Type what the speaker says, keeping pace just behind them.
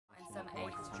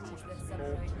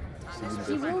This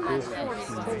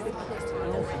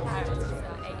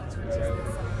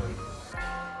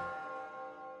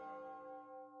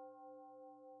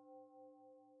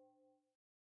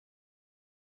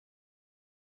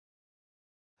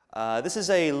is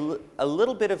a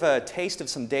little bit of a taste of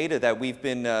some data that we've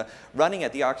been running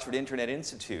at the Oxford Internet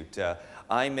Institute.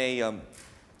 I'm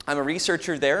a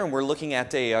researcher there, and we're looking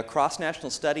at a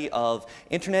cross-national study of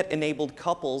Internet-enabled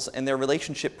couples and their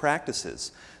relationship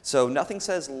practices. So nothing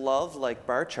says love like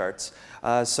bar charts.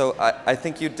 So I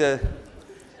think you'd,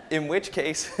 in which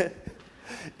case,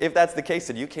 if that's the case,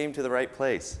 then you came to the right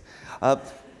place.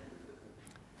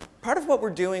 Part of what we're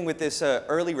doing with this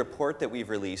early report that we've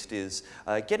released is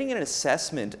getting an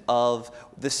assessment of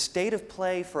the state of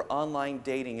play for online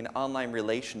dating and online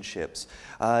relationships.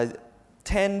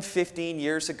 10, 15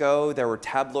 years ago, there were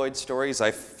tabloid stories,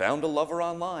 I found a lover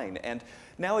online. And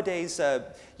nowadays,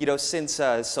 you know, since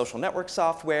social network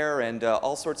software and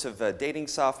all sorts of dating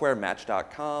software,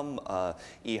 Match.com,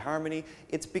 eHarmony,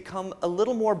 it's become a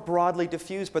little more broadly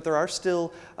diffused, but there are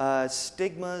still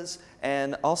stigmas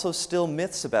and also still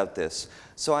myths about this.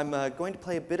 So I'm going to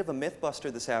play a bit of a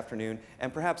mythbuster this afternoon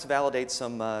and perhaps validate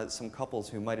some couples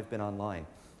who might have been online.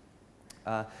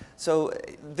 So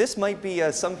this might be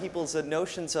some people's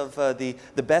notions of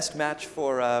the best match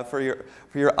for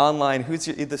your online. Who's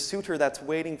the suitor that's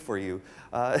waiting for you?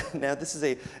 Now this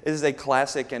is a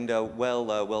classic and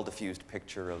well diffused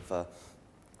picture of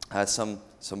some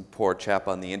poor chap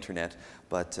on the internet.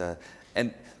 But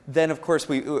and then of course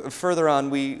further on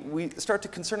we start to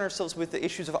concern ourselves with the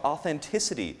issues of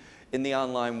authenticity in the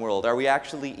online world. Are we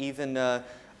actually even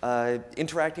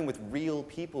interacting with real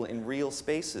people in real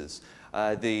spaces?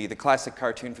 The classic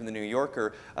cartoon from the New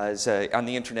Yorker is on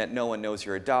the internet, no one knows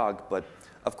you're a dog, but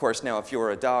of course now if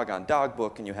you're a dog on Dog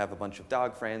Book and you have a bunch of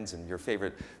dog friends and your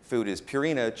favorite food is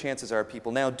Purina, chances are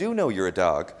people now do know you're a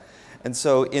dog. And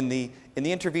so in the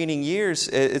intervening years,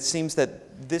 it seems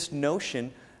that this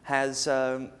notion has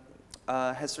sort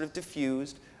of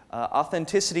diffused,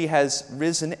 authenticity has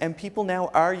risen, and people now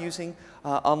are using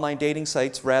online dating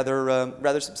sites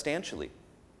rather substantially.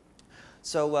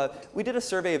 So we did a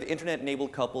survey of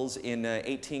internet-enabled couples in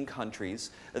 18 countries.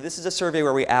 This is a survey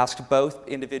where we asked both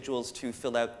individuals to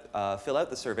fill out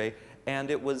the survey,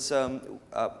 and it was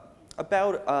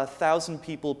about 1,000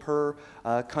 people per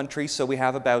country, so we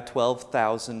have about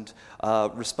 12,000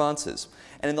 responses.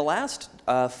 And in the last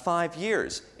 5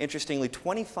 years, interestingly,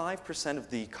 25%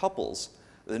 of the couples,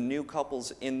 the new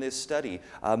couples in this study,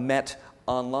 met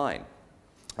online.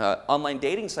 Online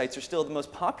dating sites are still the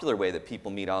most popular way that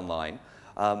people meet online.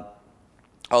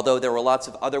 Although there were lots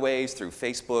of other ways through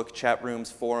Facebook, chat rooms,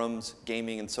 forums,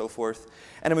 gaming, and so forth.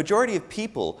 And a majority of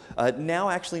people now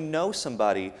actually know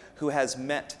somebody who has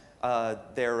met a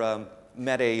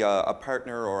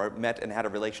partner or met and had a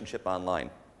relationship online.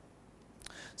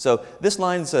 So this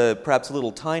line's perhaps a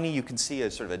little tiny. You can see a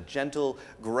sort of a gentle,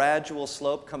 gradual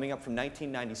slope coming up from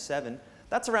 1997.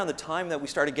 That's around the time that we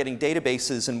started getting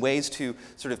databases and ways to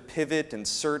sort of pivot and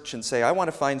search and say, I want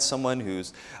to find someone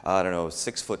who's, I don't know,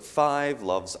 6'5",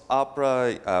 loves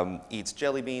opera, eats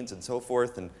jelly beans and so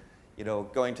forth, and you know,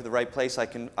 going to the right place, I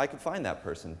can find that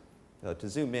person. To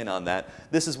zoom in on that,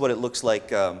 this is what it looks like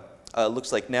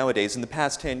nowadays. In the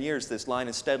past 10 years, this line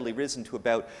has steadily risen to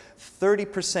about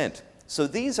 30%. So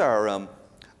these are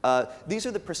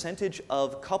the percentage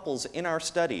of couples in our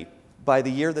study by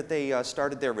the year that they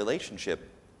started their relationship.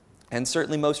 And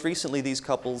certainly most recently, these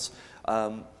couples,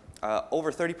 over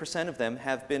 30% of them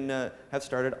have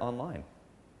started online.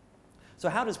 So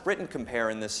how does Britain compare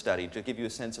in this study? To give you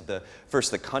a sense of first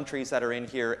the countries that are in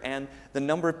here and the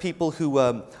number of people who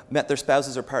met their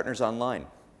spouses or partners online.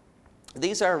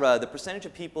 These are the percentage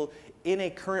of people in a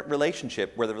current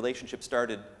relationship where the relationship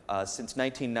started since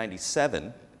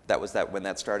 1997. That was when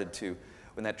that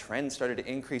trend started to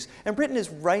increase. And Britain is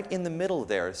right in the middle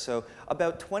there. So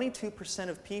about 22%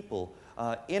 of people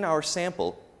in our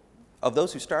sample, of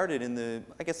those who started in the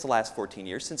last 14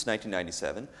 years, since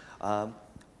 1997,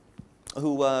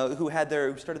 who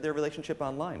started their relationship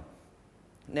online.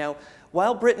 Now,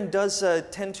 while Britain does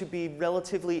tend to be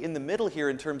relatively in the middle here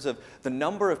in terms of the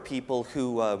number of people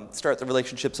who start their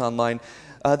relationships online,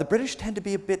 the British tend to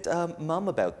be a bit mum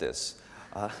about this.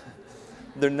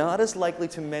 They're not as likely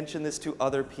to mention this to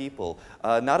other people,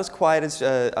 not as quiet as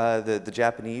the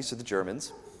Japanese or the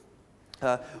Germans.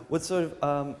 What's sort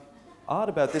of odd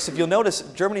about this, if you'll notice,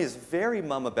 Germany is very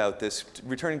mum about this.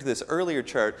 Returning to this earlier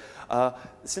chart,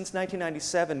 since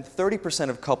 1997, 30%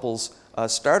 of couples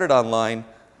started online,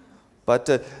 but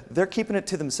they're keeping it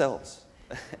to themselves,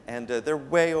 and they're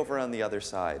way over on the other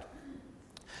side.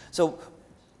 So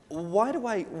why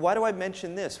do I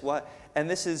mention this? And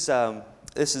this is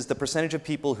the percentage of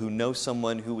people who know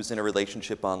someone who was in a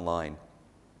relationship online.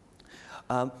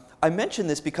 I mention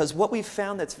this because what we've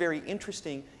found that's very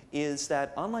interesting is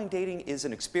that online dating is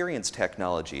an experience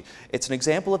technology. It's an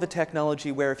example of a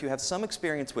technology where if you have some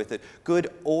experience with it, good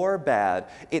or bad,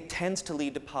 it tends to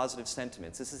lead to positive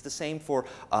sentiments. This is the same for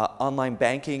online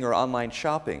banking or online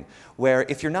shopping, where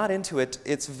if you're not into it,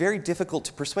 it's very difficult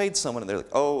to persuade someone, and they're like,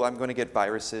 oh, I'm going to get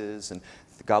viruses, and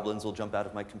the goblins will jump out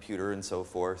of my computer and so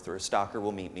forth, or a stalker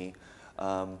will meet me,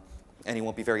 and he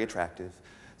won't be very attractive.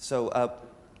 So,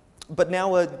 but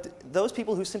now those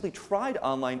people who simply tried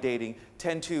online dating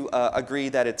tend to agree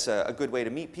that it's a good way to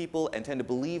meet people and tend to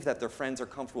believe that their friends are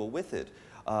comfortable with it.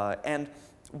 And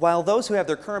while those who have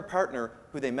their current partner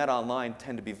who they met online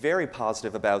tend to be very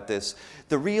positive about this,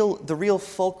 the real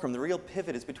fulcrum, the real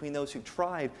pivot is between those who've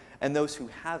tried and those who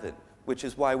haven't, which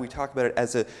is why we talk about it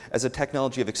as a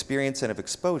technology of experience and of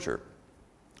exposure.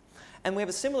 And we have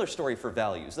a similar story for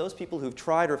values. Those people who've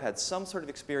tried or have had some sort of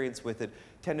experience with it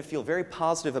tend to feel very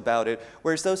positive about it,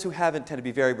 whereas those who haven't tend to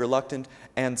be very reluctant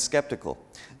and skeptical.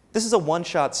 This is a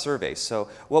one-shot survey, so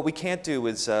what we can't do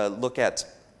is we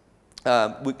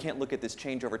can't look at this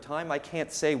change over time. I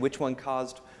can't say which one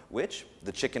caused which,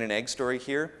 the chicken and egg story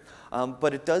here,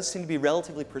 but it does seem to be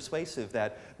relatively persuasive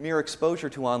that mere exposure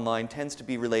to online tends to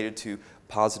be related to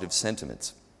positive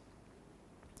sentiments.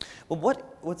 Well,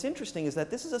 what's interesting is that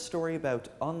this is a story about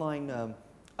online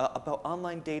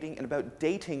dating and about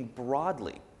dating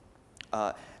broadly.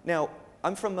 Now,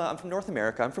 I'm from North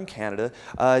America. I'm from Canada.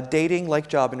 Dating, like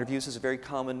job interviews, is a very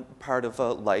common part of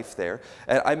life there.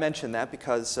 And I mention that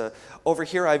because over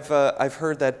here I've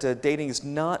heard that dating is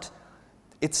not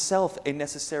itself a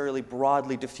necessarily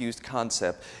broadly diffused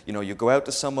concept. You know, you go out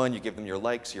to someone, you give them your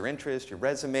likes, your interest, your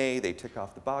resume, they tick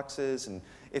off the boxes, and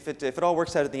if it all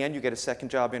works out at the end, you get a second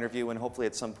job interview, and hopefully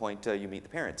at some point you meet the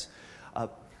parents.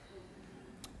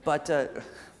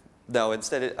 No,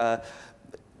 instead,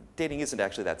 dating isn't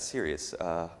actually that serious,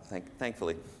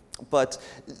 thankfully. But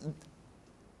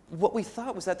what we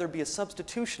thought was that there'd be a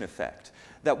substitution effect,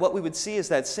 that what we would see is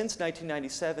that since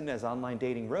 1997, as online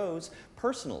dating rose,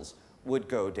 personals would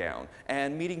go down,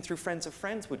 and meeting through friends of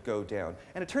friends would go down.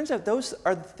 And it turns out those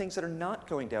are the things that are not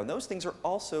going down. Those things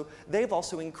they've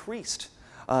also increased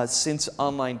since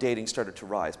online dating started to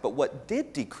rise. But what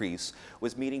did decrease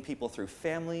was meeting people through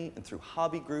family and through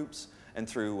hobby groups and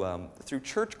through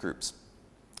church groups.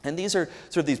 And these are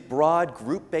sort of these broad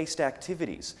group-based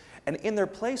activities. And in their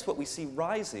place, what we see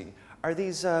rising are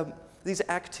these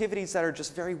activities that are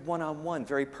just very one-on-one,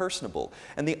 very personable.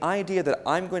 And the idea that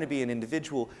I'm going to be an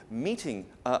individual meeting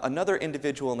another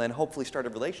individual and then hopefully start a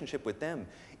relationship with them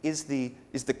is the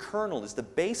kernel, is the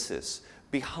basis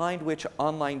behind which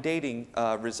online dating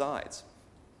resides.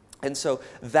 And so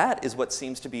that is what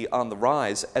seems to be on the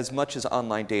rise as much as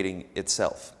online dating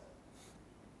itself.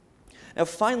 Now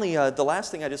finally, the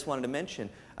last thing I just wanted to mention,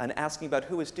 and asking about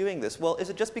who is doing this. Well, is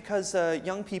it just because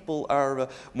young people are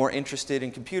more interested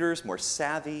in computers, more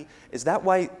savvy? Is that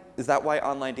why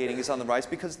online dating is on the rise?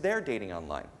 Because they're dating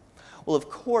online. Well, of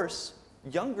course,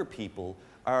 younger people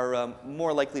are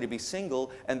more likely to be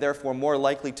single and therefore more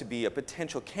likely to be a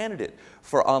potential candidate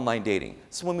for online dating.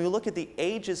 So when we look at the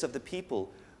ages of the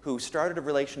people who started a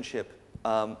relationship,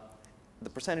 the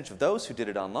percentage of those who did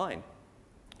it online,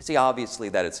 see obviously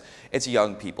that it's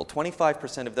young people.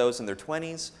 25% of those in their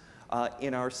 20s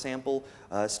in our sample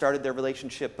started their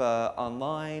relationship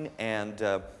online, and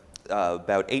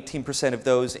about 18% of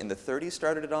those in the 30s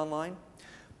started it online.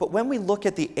 But when we look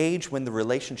at the age when the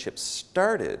relationship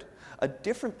started, a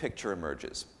different picture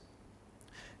emerges.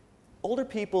 Older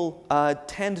people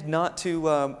tend not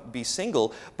to be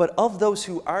single, but of those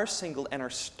who are single and are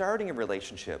starting a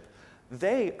relationship,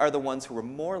 they are the ones who are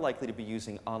more likely to be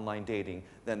using online dating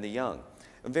than the young.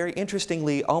 And very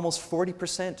interestingly, almost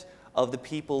 40% of the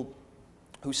people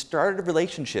who started a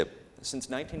relationship since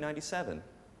 1997,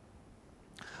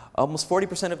 almost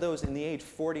 40% of those in the age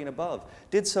 40 and above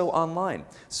did so online.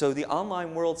 So the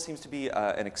online world seems to be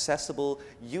an accessible,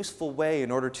 useful way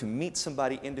in order to meet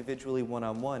somebody individually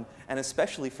one-on-one, and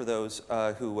especially for those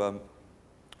who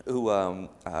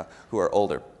are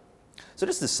older. So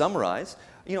just to summarize,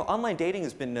 you know, online dating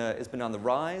has been on the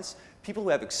rise. People who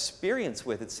have experience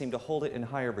with it seem to hold it in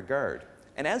higher regard.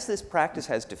 And as this practice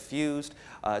has diffused,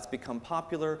 it's become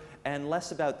popular, and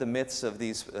less about the myths of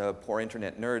these poor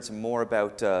internet nerds, and more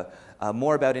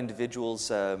about individuals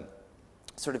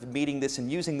sort of meeting this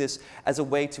and using this as a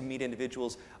way to meet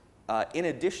individuals in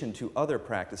addition to other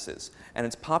practices. And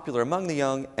it's popular among the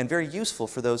young and very useful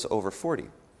for those over 40.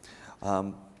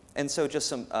 And so just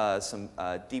some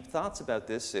deep thoughts about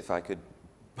this, if I could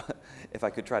If I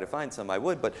could try to find some, I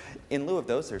would, but in lieu of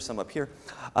those, there's some up here.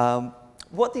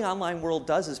 What the online world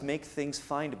does is make things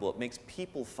findable. It makes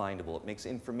people findable. It makes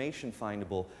information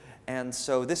findable. And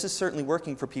so this is certainly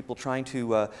working for people trying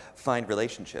to find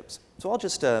relationships. So I'll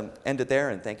just end it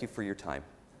there, and thank you for your time.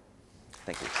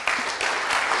 Thank you.